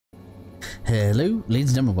Hello, ladies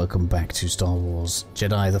and gentlemen, welcome back to Star Wars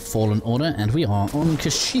Jedi The Fallen Order, and we are on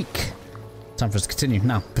Kashyyyk. Time for us to continue.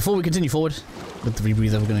 Now, before we continue forward with the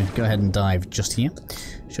rebreather, we're going to go ahead and dive just here.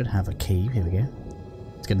 Should have a cave, here we go.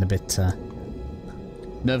 It's getting a bit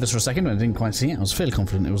nervous for a second when I didn't quite see it. I was fairly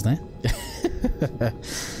confident it was there.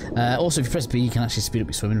 Also, if you press B, you can actually speed up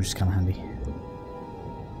your swimming, which is kind of handy.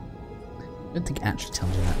 I don't think it actually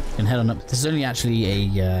tells you that. You can head on up. This is only actually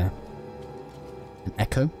an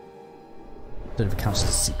echo. I don't know if it counts as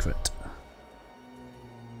a secret.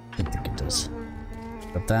 I don't think it does.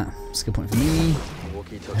 Grab that. Skill point for me.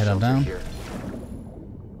 Head on down.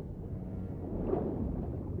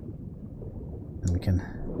 And we can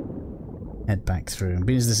head back through. And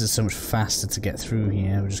because this is so much faster to get through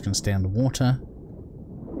here, we're just going to stay underwater.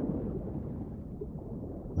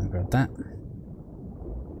 I'll grab that.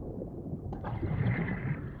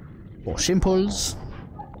 More shimples.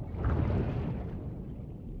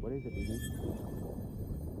 What is it, BB?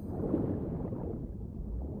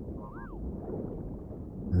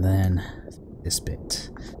 And then this bit.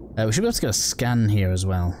 We should be able to get a scan here as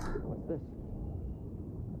well. What's this?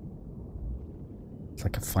 It's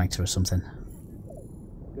like a fighter or something.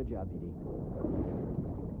 Good job, BD.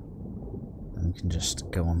 And we can just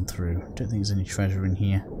go on through. Don't think there's any treasure in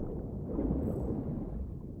here.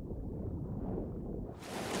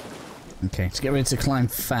 Okay, to get ready to climb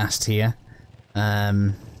fast here.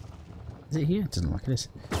 Is it here? It doesn't look like it is.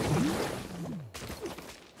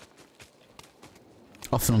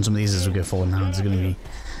 Often on some of these as we go forward now, there's going to be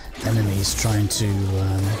enemies trying to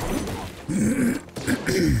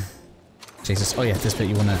chase us. Oh yeah, this bit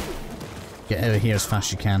you want to get over here as fast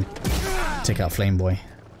as you can. Take out Flame Boy.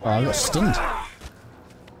 Oh, I got stunned. At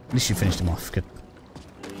least you finished him off. Good.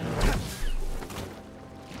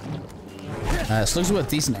 Slugs are worth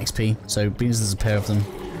decent XP, so being as there's a pair of them,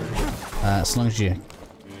 as long as you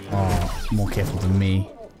are more careful than me,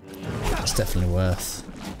 it's definitely worth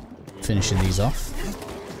finishing these off.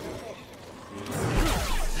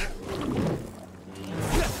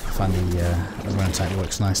 I find the run attack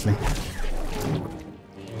works nicely.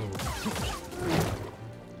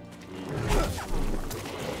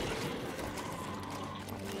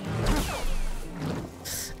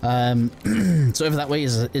 So over that way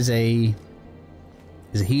is a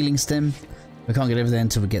healing stem. We can't get over there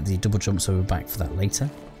until we get the double jump, so we're back for that later.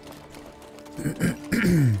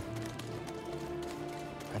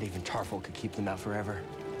 Not even Tarful could keep them out forever.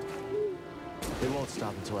 They won't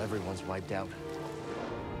stop until everyone's wiped out.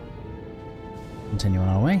 Continue on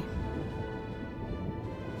our way.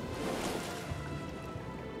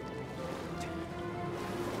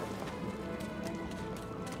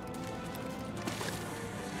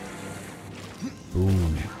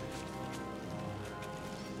 Boom.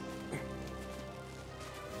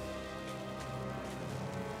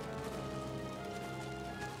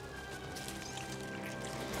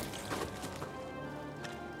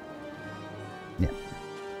 Yeah.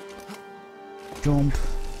 Jump.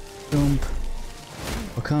 Jump.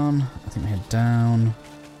 Hook on. I think we head down.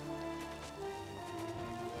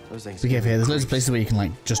 Those things. Be careful here. There's loads of places where you can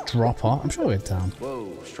like just drop off. I'm sure we're down.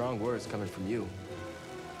 Whoa, strong words coming from you.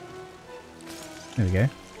 There we go.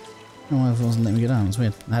 Oh, I wasn't letting me go down. It's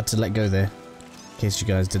weird. I had to let go there, in case you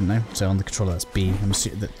guys didn't know. So on the controller, that's B.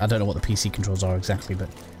 I don't know what the PC controls are exactly, but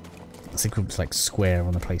I think it's like square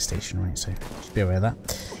on the PlayStation, right? So just be aware of that.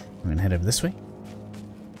 We're gonna head over this way.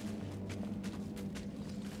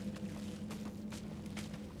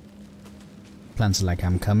 Plants are like,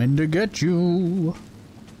 I'm coming to get you.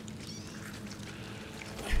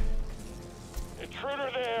 Intruder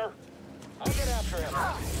there. I'll get after him.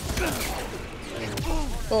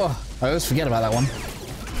 Oh, I always forget about that one.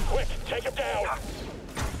 Quick, take him down.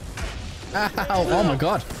 Ow, oh my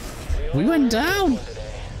god. We went down.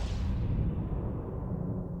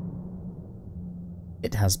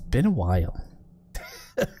 It has been a while.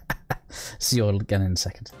 See you all again in a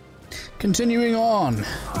second. Continuing on.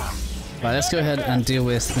 Right, let's go ahead and deal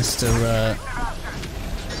with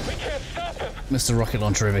Mr. Rocket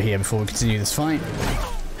Launcher over here before we continue this fight.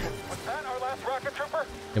 Was that our last rocket trooper?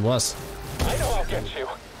 It was. I know I'll get you.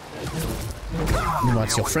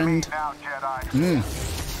 That's your friend.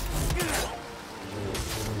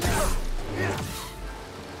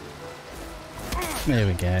 There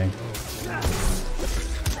we go.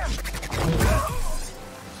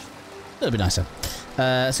 That'll be nicer.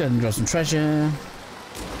 Let's go ahead and grab some treasure.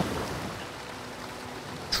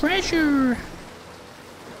 Treasure!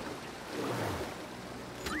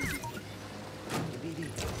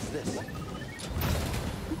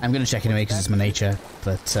 I'm going to check anyway because it's my nature,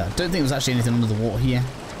 but I don't think there's actually anything under the water here.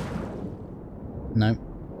 No.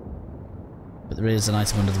 But there is an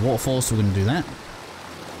item under the waterfall, so we're going to do that.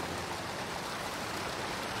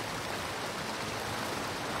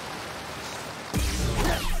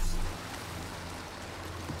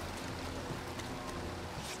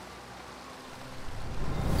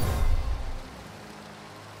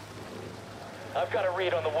 I've got a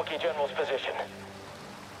read on the Wookiee General's position.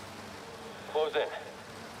 Close in.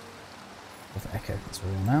 With Echo, that's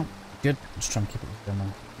where we're all now. Good. Just trying to keep it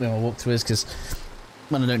where my walkthrough is, because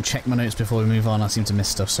when I don't check my notes before we move on, I seem to miss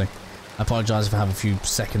stuff, so I apologise if I have a few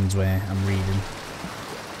seconds where I'm reading.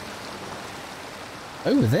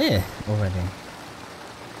 Oh, we're there already.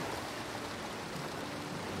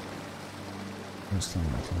 I'm just going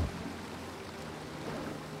back up.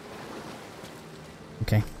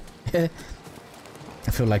 Okay.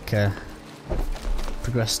 I feel like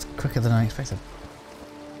progressed quicker than I expected.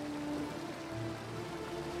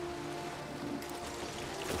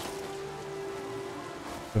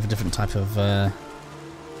 With a different type of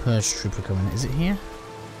purge trooper coming. Is it here?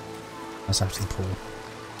 That's after the pool.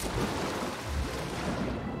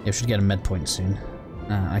 Yeah, we should get a med point soon.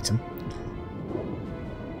 Item.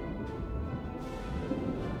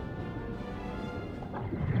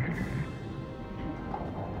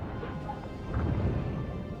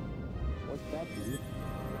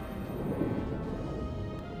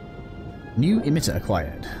 New emitter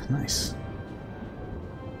acquired. Nice.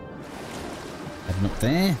 Heading up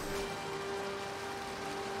there.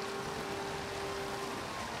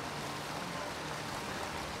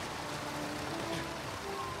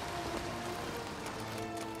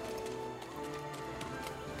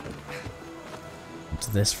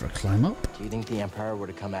 Onto this for a climb up. Do you think the Empire would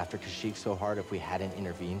have come after Kashyyyk so hard if we hadn't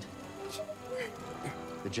intervened?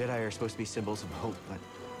 The Jedi are supposed to be symbols of hope, but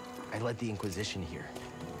I led the Inquisition here.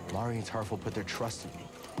 Mari and Tarful put their trust in me.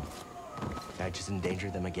 Did I just endanger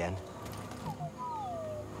them again?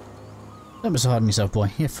 Don't be so hard on yourself,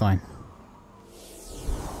 boy. You're fine.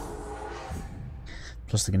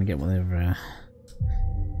 Plus, they're going to get what they're...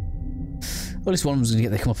 Well, at least one of them's going to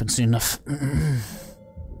get their comeuppance soon enough.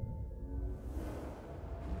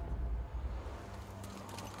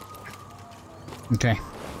 Okay.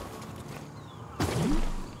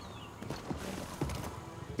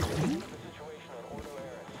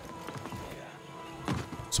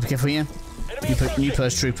 So be careful here. New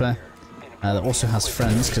Purge Trooper that also has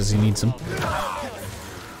friends because he needs them.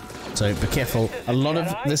 So be careful. A lot of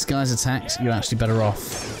this guy's attacks, you're actually better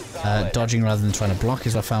off dodging rather than trying to block,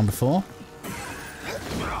 as I found before.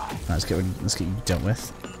 Right, let's get you dealt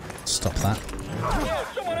with. Stop that.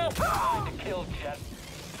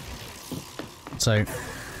 So I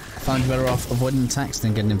found you better off avoiding attacks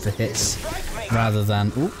than getting him for hits rather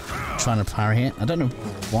than trying to parry it. I don't know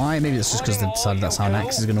why. Maybe it's just because they decided that's how an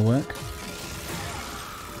axe is going to work.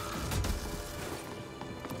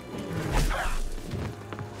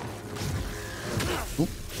 Oop.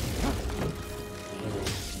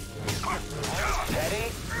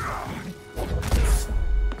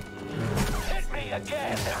 Hit me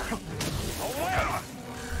again.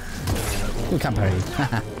 We can't parry you.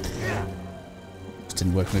 Just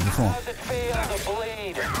didn't work for me before.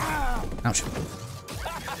 Ouch.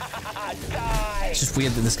 It's just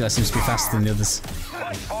weird that this guy seems to be faster than the others.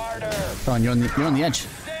 Come on, you're on the edge.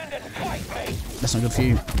 That's not good for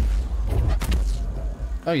you.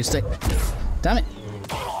 Oh, you stay. Damn it.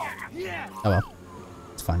 Oh well.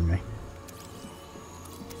 It's fine with me.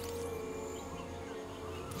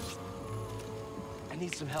 I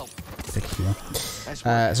need some help. So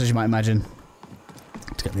as you might imagine,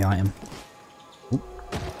 to get the item. Oop.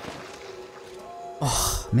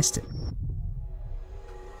 Oh, missed it.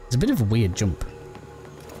 It's a bit of a weird jump.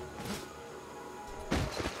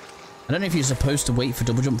 I don't know if you're supposed to wait for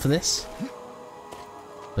double jump for this,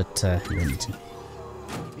 but you don't need to.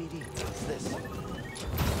 BD, what's this?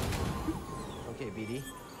 Okay, BD,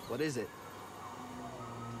 what is it?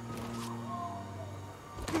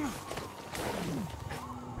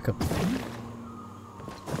 Back up.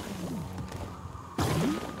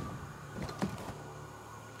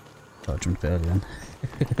 Oh, I jumped a bit early then.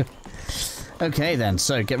 Okay then,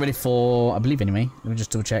 so get ready for, I believe anyway, let me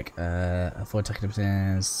just double check, avoid attacking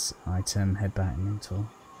abilities, item, head back, mental.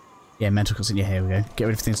 Yeah, mental cutscene, yeah, here we go. Get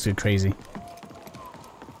ready for things to go crazy.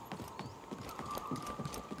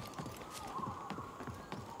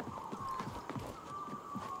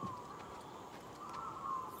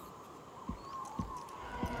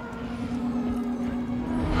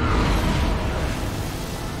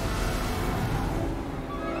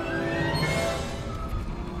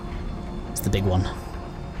 The big one.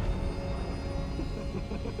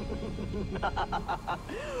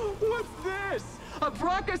 What's this? A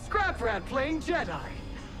Bracca scrap rat playing Jedi.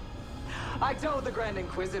 I told the Grand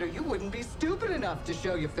Inquisitor you wouldn't be stupid enough to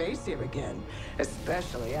show your face here again.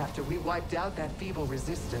 Especially after we wiped out that feeble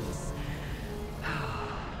resistance.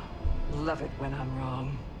 Love it when I'm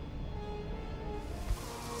wrong.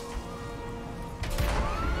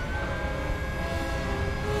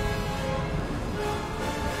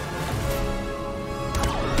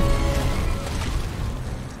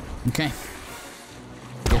 Okay.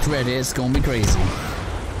 Get ready, it's gonna be crazy.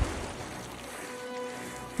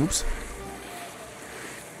 Oops.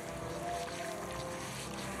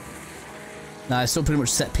 Nah, it's still pretty much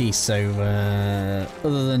set piece, so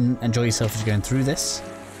other than enjoy yourself as you're going through this,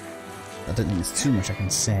 I don't think there's too much I can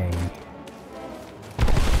say.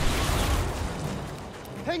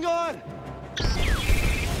 Hang on!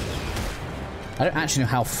 I don't actually know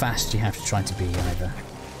how fast you have to try to be either.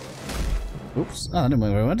 Oops. Oh, I didn't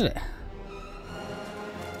know where I wanted it.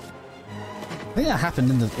 I think that happened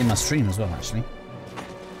in my stream as well, actually.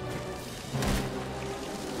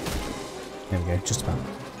 There we go, just about.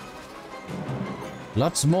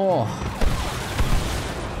 Lots more.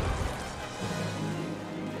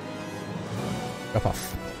 Drop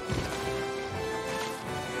off.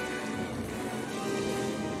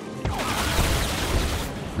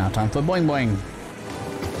 Now time for boing boing.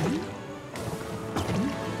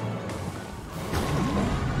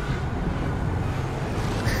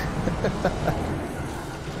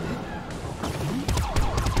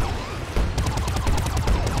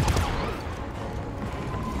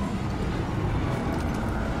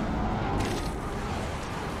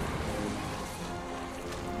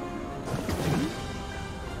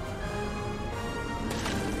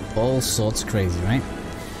 All sorts of crazy, right?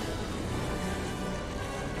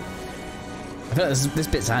 I feel like this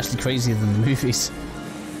bit's actually crazier than the movies.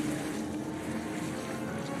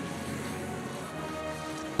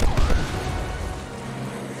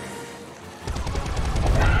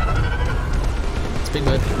 It's big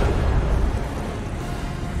bird.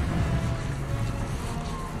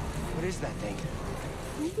 What is that thing?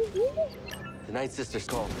 The Night Sister's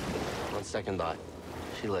called. On second thought,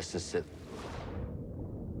 she lets us sit.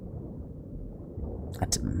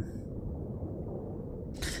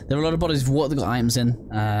 There are a lot of bodies of water that got items in.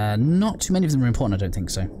 Not too many of them are important, I don't think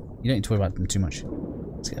so. You don't need to worry about them too much.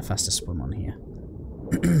 Let's get a faster swim on here.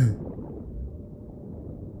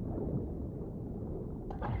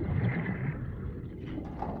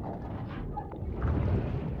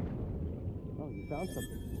 Oh, you found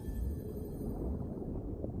something.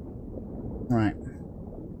 Right.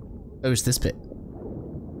 Oh, it's this bit.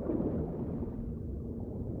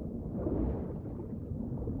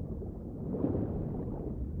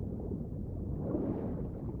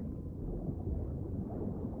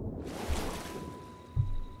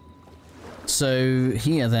 So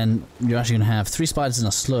here then, you're actually going to have 3 spiders and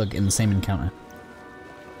a slug in the same encounter.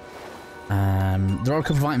 There are a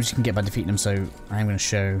couple of items you can get by defeating them, so I'm going to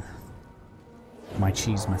show my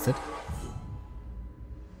cheese method.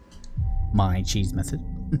 My cheese method.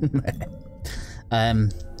 There's a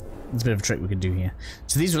bit of a trick we can do here.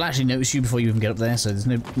 So these will actually notice you before you even get up there, so there's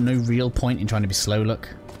no real point in trying to be slow, look.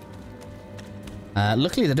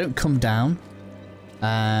 Luckily they don't come down.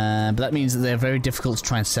 But that means that they're very difficult to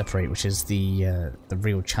try and separate, which is the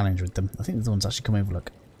real challenge with them. I think the ones actually come over,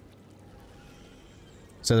 look.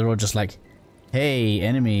 So they're all just like, hey,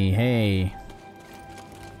 enemy, hey.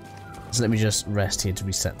 So let me just rest here to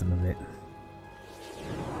reset them a bit.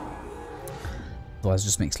 Otherwise it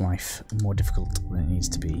just makes life more difficult than it needs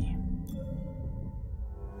to be.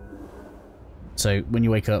 So when you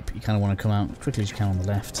wake up, you kind of want to come out as quickly as you can on the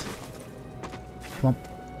left. Come on.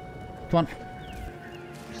 Come on.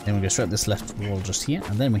 Then we go straight up this left wall just here,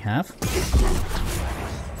 and then we have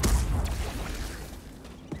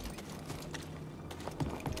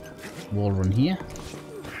wall run here.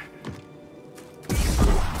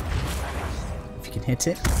 If you can hit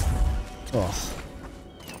it. Oh,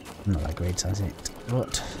 not that great as it.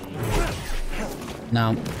 But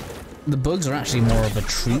now the bugs are actually more of a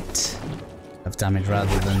treat of damage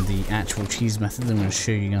rather than the actual cheese method that I'm going to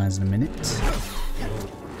show you guys in a minute.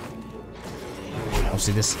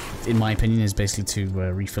 Obviously this, in my opinion, is basically to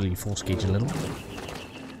refill your force gauge a little.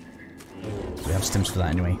 We have stims for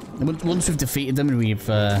that anyway. And once we've defeated them and we've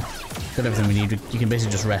got everything we need, you can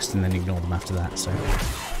basically just rest and then ignore them after that, so.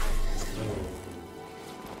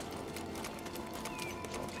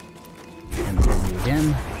 And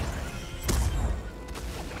again.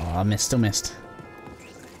 Oh, I missed, still missed.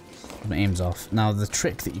 My aim's off. Now the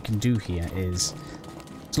trick that you can do here is,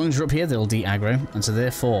 as long as you're up here, they'll de-aggro, and so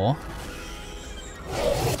therefore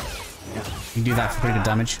you can do that for pretty good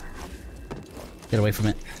damage. Get away from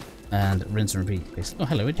it, and rinse and repeat, basically. Oh,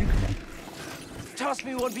 hello, where'd you come toss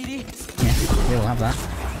me one, BD? Yeah, we'll have that.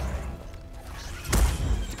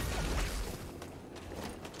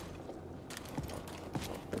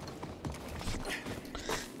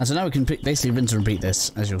 And so now we can basically rinse and repeat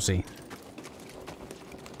this, as you'll see.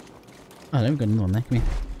 Oh, we've got another one there. Come here.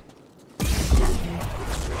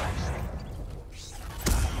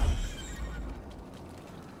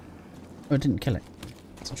 Oh, it didn't kill it.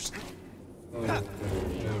 That's interesting.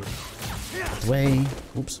 Away.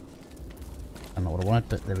 Oops. I don't know what I wanted,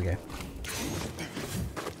 but there we go.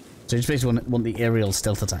 So you just basically want the aerial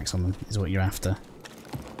stealth attacks on them, is what you're after.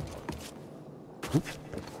 Oop.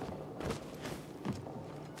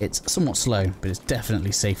 It's somewhat slow, but it's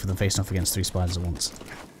definitely safer than facing off against 3 spiders at once.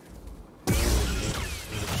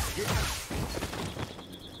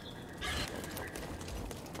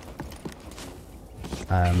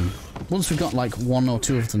 Once we've got like 1 or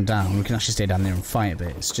 2 of them down, we can actually stay down there and fight a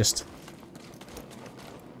bit. It's just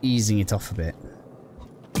easing it off a bit.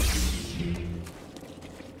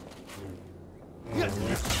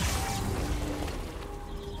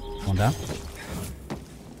 One down.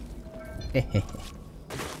 Hehehe.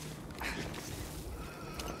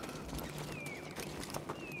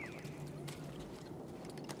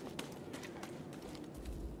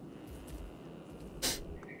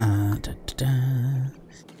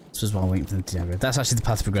 This was while waiting for them to downgrade. That's actually the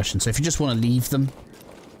path of progression. So if you just want to leave them,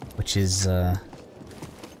 which is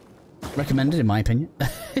recommended in my opinion,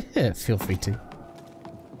 feel free to.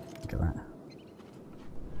 Look at that.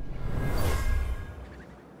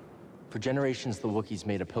 For generations, the Wookiees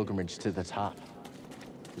made a pilgrimage to the top.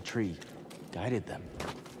 The tree guided them.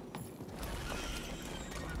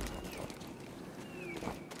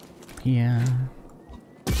 Yeah.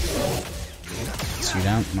 You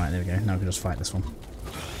down. Right, there we go. Now we can just fight this one.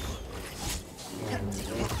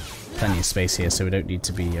 Plenty of space here, so we don't need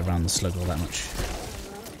to be around the slug all that much.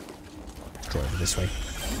 Draw over this way.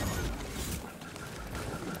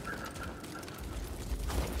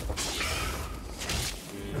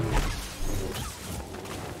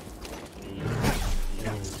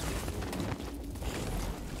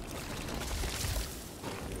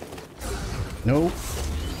 No.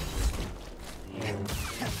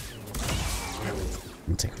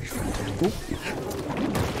 Take off your friend. Ooh.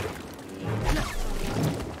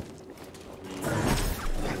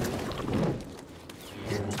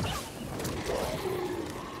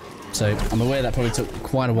 So I'm aware that probably took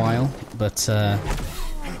quite a while, but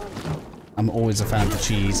I'm always a fan of the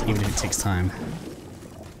cheese, even if it takes time.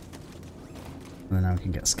 And then now we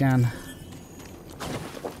can get a scan.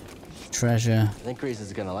 Treasure. I think Grease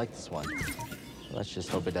is gonna like this one. Let's just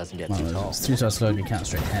hope it doesn't get too tall. It's 3 stars slow, you can't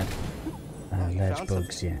straight ahead. Ledge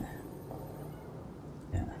bugs, yeah.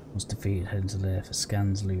 Yeah. Once defeated, head into there for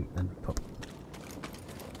scans, loot, then pop.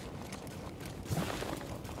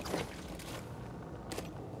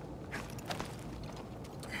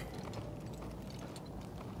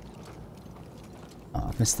 Oh,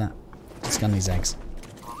 I've missed that. Scan these eggs.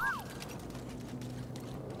 I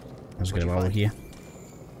was going to roll here.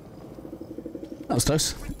 That was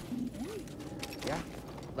close. Yeah,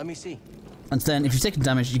 let me see. And then, if you've taken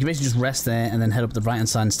damage, you can basically just rest there and then head up the right hand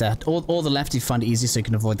side instead. Or the left if you find it easy, so you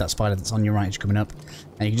can avoid that spider that's on your right as you're coming up.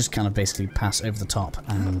 And you can just kind of basically pass over the top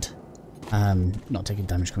and not taking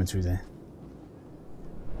damage coming through there.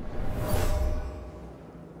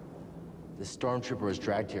 The stormtrooper was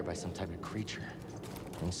dragged here by some type of creature.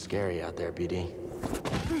 It's scary out there, BD.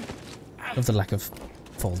 Love the lack of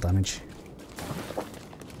fall damage.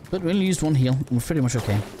 But we only used 1 heal, and we're pretty much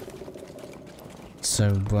okay.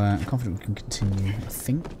 So, I'm confident we can continue, I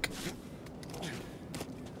think.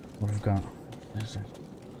 What have we got? There's it.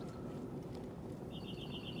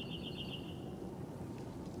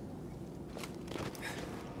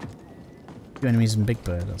 2 enemies and Big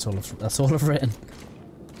Bird, that's all I've written.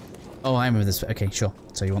 Oh, I remember this. Okay, sure.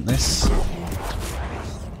 So you want this?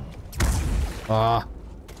 Ah.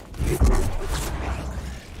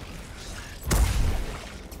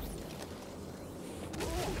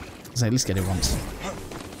 So at least get it once.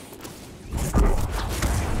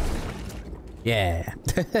 Yeah.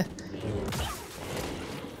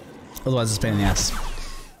 Otherwise it's a pain in the ass.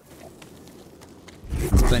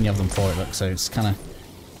 There's plenty of them for it, look, so it's kind of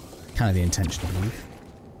the intention, I believe.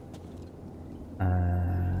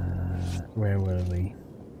 Where were we?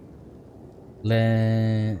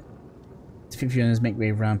 Let 50 owners make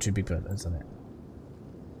way round to Big Bird. Is that it?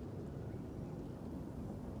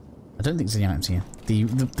 I don't think there's any items here. The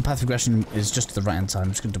path of progression is just to the right hand side. I'm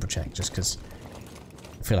just going to double check just because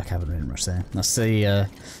I feel like I haven't really much there. That's the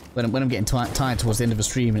when I'm getting tired towards the end of a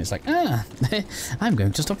stream and it's like, I'm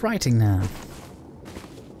going to stop writing now.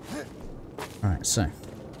 Alright, so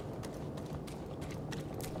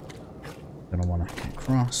gonna want to come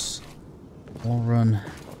across. Wall run.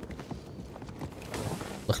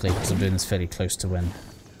 Luckily, because I'm doing this fairly close to when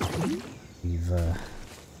we've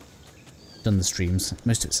done the streams,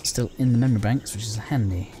 most of it's still in the memory banks, which is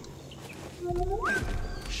handy.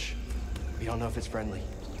 Shh. We don't know if it's friendly.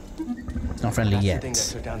 It's not friendly That's yet. the thing that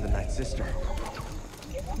took down the Night Sister.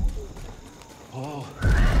 Oh.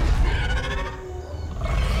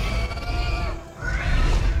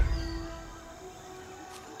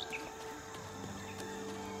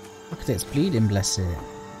 Look at it, it's bleeding, bless it.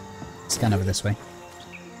 Scan over this way.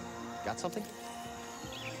 Got something?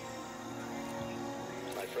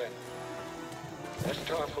 My friend, as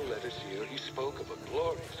Tarful led us here, he spoke of a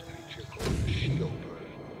glorious creature called the Shield Bird.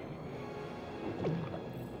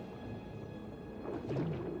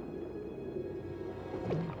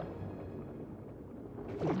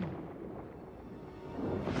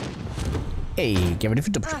 Hey, get ready for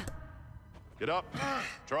double jump. Get up.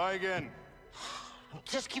 Try again.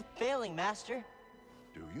 Just keep failing, Master.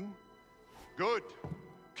 Do you? Good.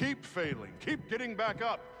 Keep failing. Keep getting back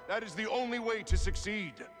up. That is the only way to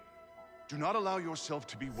succeed. Do not allow yourself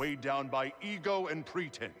to be weighed down by ego and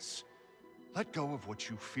pretense. Let go of what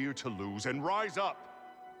you fear to lose and rise up.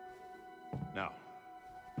 Now.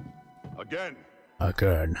 Again.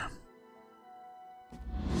 Again.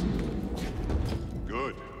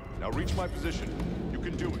 Good. Now reach my position. You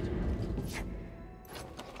can do it.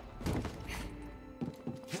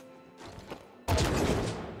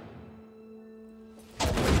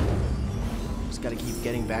 Just gotta keep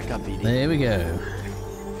getting back up, Edie. There we go.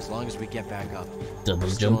 As long as we get back up. Double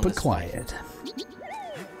Still jump in this acquired.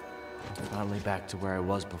 Finally back to where I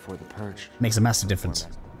was before the purge. Makes a massive difference.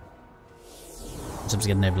 In terms of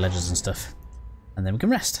getting over ledges and stuff. And then we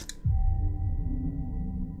can rest.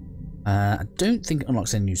 I don't think it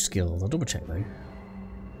unlocks any new skills. I'll double check though.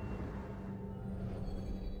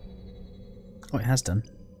 Oh, it has done.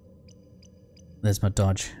 There's my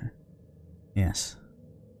dodge. Yes.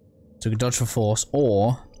 So we can dodge for force,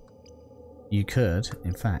 or you could,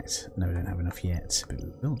 in fact, no, we don't have enough yet, but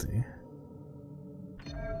we will do.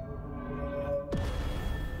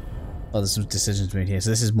 Oh, there's some decisions made here. So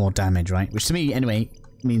this is more damage, right? Which to me, anyway,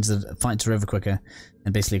 means that fights are over quicker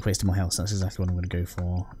and basically equates to more health. So that's exactly what I'm going to go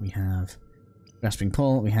for. We have grasping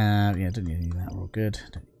pull. We have, yeah, don't need any of that. We're all good.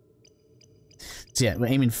 So yeah, we're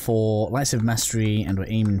aiming for lightsaber mastery, and we're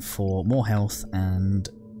aiming for more health and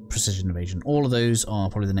precision evasion. All of those are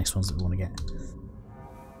probably the next ones that we want to get.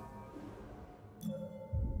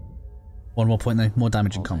 One more point though, more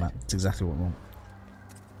damage in combat. That's exactly what we want.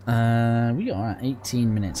 We are at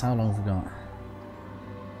 18 minutes. How long have we got?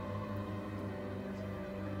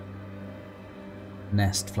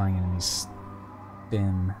 Nest, flying enemies,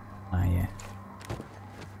 dim. Ah, yeah.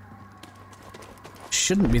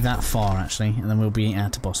 Shouldn't be that far actually, and then we'll be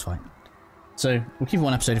at a boss fight. So we'll keep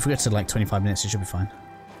one episode. If we get to like 25 minutes, it should be fine.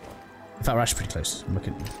 In fact, we're actually pretty close. I'm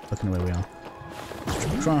looking at where we are.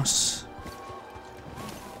 Cross.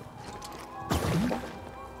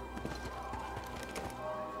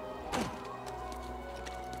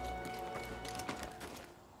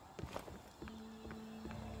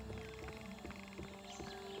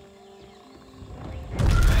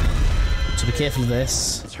 So be careful of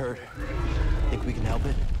this. It's hurt. Think we can help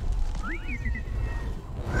it?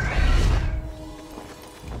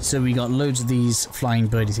 So we got loads of these flying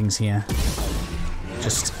birdie things here.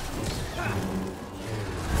 Just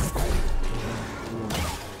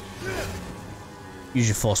use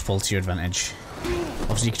your force pull to your advantage.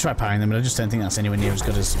 Obviously you can try powering them, but I just don't think that's anywhere near as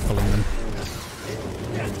good as pulling them.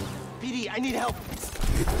 PD, I need help.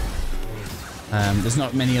 There's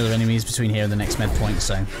not many other enemies between here and the next med point,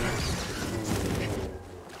 so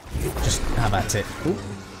just have at it. Ooh.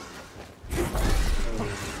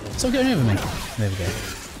 It's all going over me. There we go.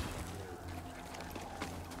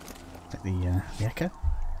 Take the echo.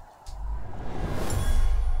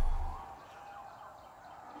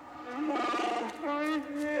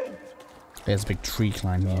 There's a big tree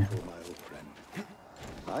climb here. My old friend,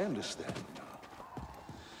 I understand now.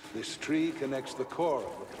 This tree connects the core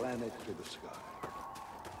of the planet to the sky.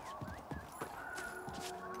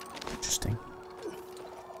 Interesting.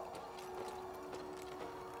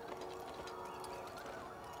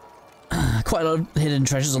 Quite a lot of hidden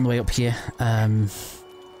treasures on the way up here.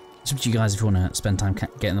 It's up to you guys if you want to spend time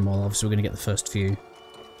getting them all. Obviously, we're going to get the first few.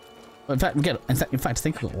 Well, in fact, I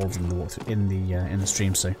think I got all of them in the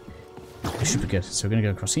stream, so it should be good. So we're going to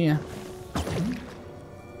go across here.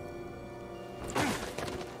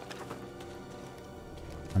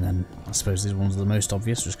 And then I suppose these ones are the most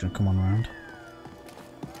obvious. We're just going to come on around.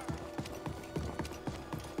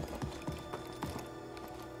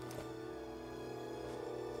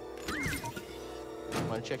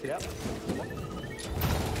 check it out?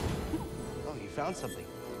 Oh, you found something.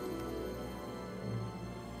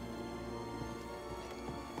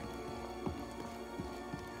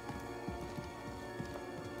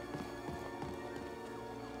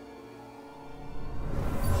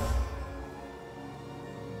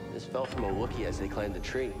 This fell from a Wookiee as they climbed the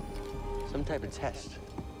tree. Some type of test.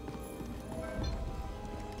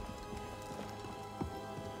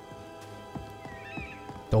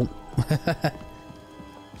 Don't.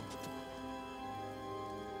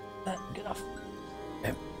 Get off.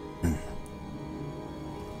 Okay.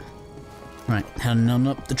 Right, heading on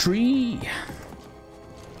up the tree.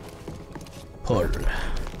 Pull.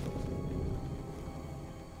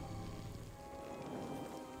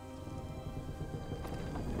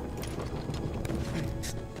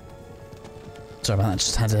 Sorry about that,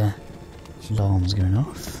 just had alarms going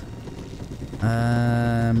off.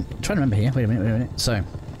 Trying to remember here. Wait a minute. So,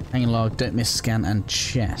 hanging log, don't miss scan and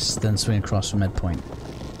chest, then swing across from med point.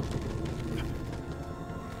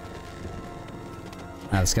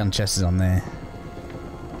 Ah, the scan chest is on there.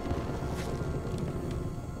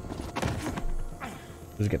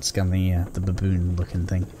 Just get to scan the baboon looking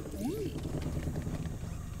thing.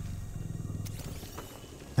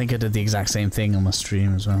 I think I did the exact same thing on my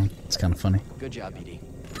stream as well. It's kind of funny. Good job, BD.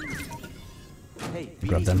 Hey, BD,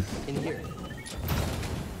 Grab them. in here.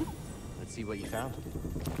 Let's see what you found.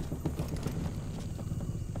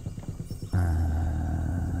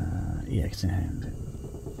 Yeah,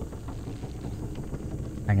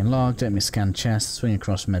 hanging log, don't miss scan chest, swing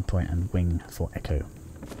across med point and wing for echo.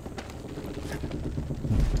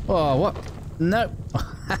 Oh, what? No!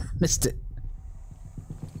 Missed it.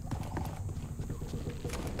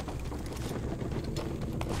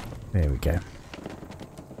 There we go.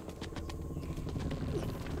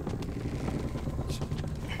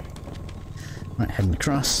 Right, heading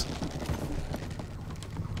across.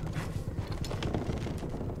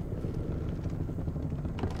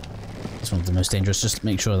 This one's the most dangerous. Just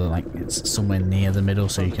make sure that like it's somewhere near the middle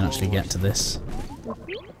so you can actually get to this.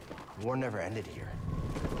 The war never ended here.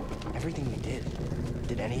 Everything we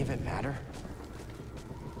did any of it matter?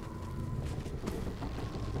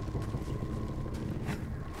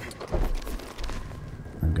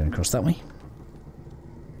 I'm going across that way.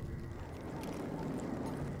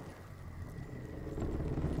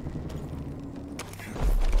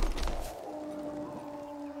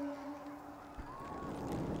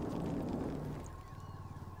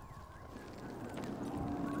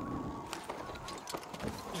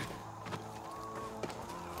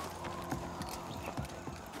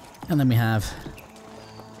 And then we have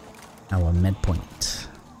our med point.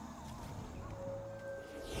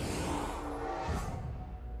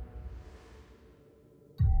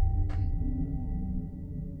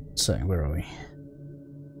 So, where are we?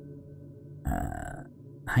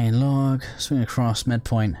 Hanging log, swing across, med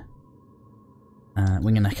point.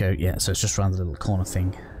 Wing and echo, yeah, so it's just around the little corner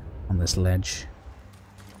thing on this ledge.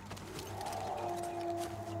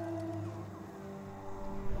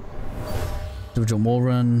 Do we jump wall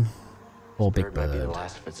run or big bird? Might be the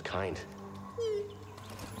last of its kind.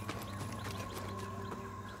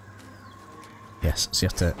 Yes, so you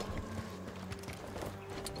have to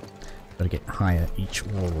gotta get higher each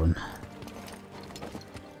wall run.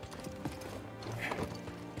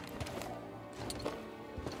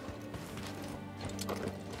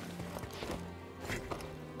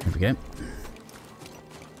 There we go.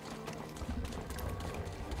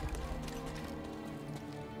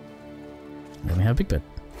 Then we have Big Bird.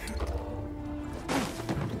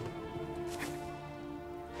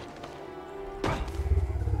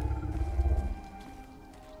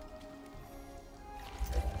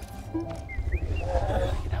 I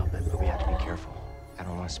can help it, but we have to be careful. I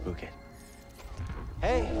don't want to spook it.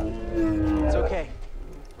 Hey, it's okay.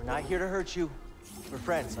 We're not here to hurt you. We're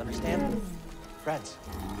friends, understand? Friends.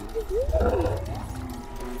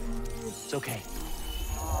 It's okay.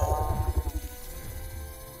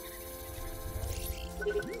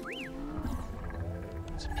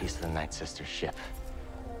 It's a piece of the Night Sister's ship.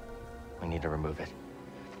 We need to remove it.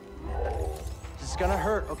 This is gonna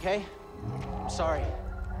hurt, okay? I'm sorry.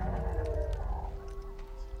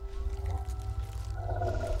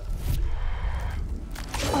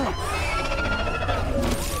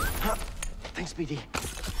 Thanks, BD.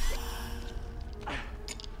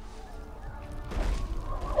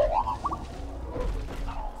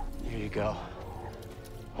 Here you go.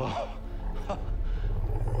 Oh.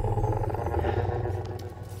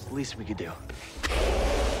 It's the least we could do.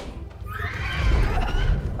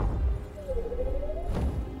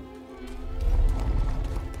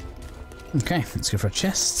 Okay, let's go for a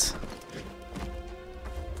chest.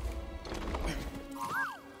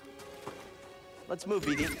 Let's move,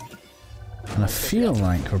 BD. And I feel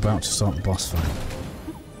like we're about to start the boss fight.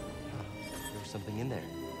 There was something in there.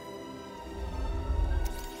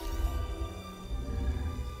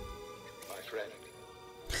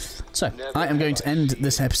 So, I am going to end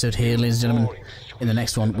this episode here, ladies and gentlemen. In the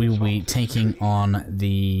next one, we will be taking on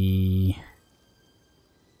the...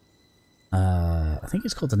 I think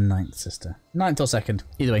it's called the Ninth Sister. Ninth or Second.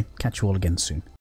 Either way, catch you all again soon.